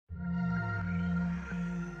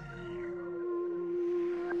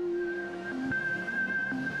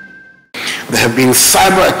there have been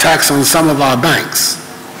cyber attacks on some of our banks,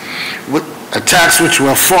 attacks which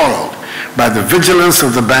were foiled by the vigilance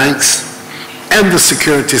of the banks and the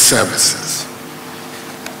security services.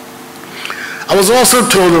 I was also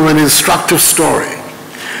told of an instructive story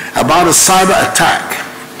about a cyber attack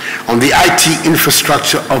on the IT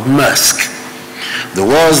infrastructure of MAERSK, the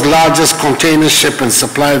world's largest container ship and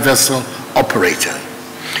supply vessel operator,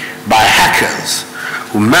 by hackers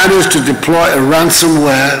who managed to deploy a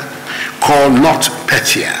ransomware called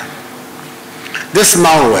NotPetya. This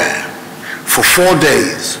malware, for 4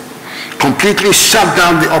 days, completely shut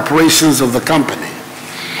down the operations of the company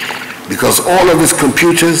because all of its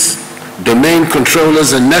computers, domain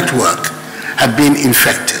controllers, and network had been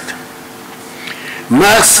infected.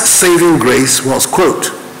 MAERSK's saving grace was, quote,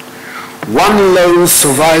 one lone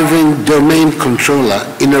surviving domain controller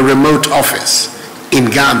in a remote office in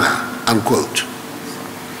Ghana, unquote.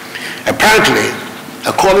 Apparently,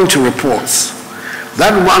 according to reports,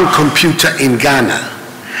 that one computer in Ghana,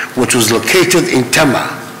 which was located in Tema,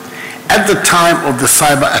 at the time of the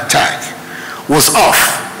cyber attack, was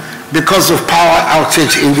off because of power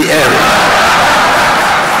outage in the area.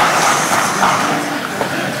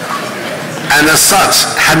 And as such,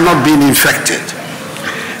 had not been infected.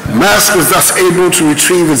 MAERSK was thus able to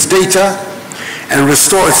retrieve its data and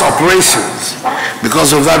restore its operations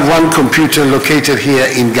because of that one computer located here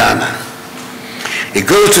in Ghana. It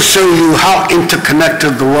goes to show you how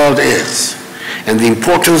interconnected the world is and the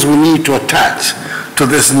importance we need to attach to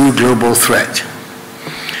this new global threat.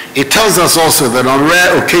 It tells us also that on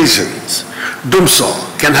rare occasions, Dumsor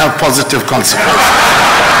can have positive consequences.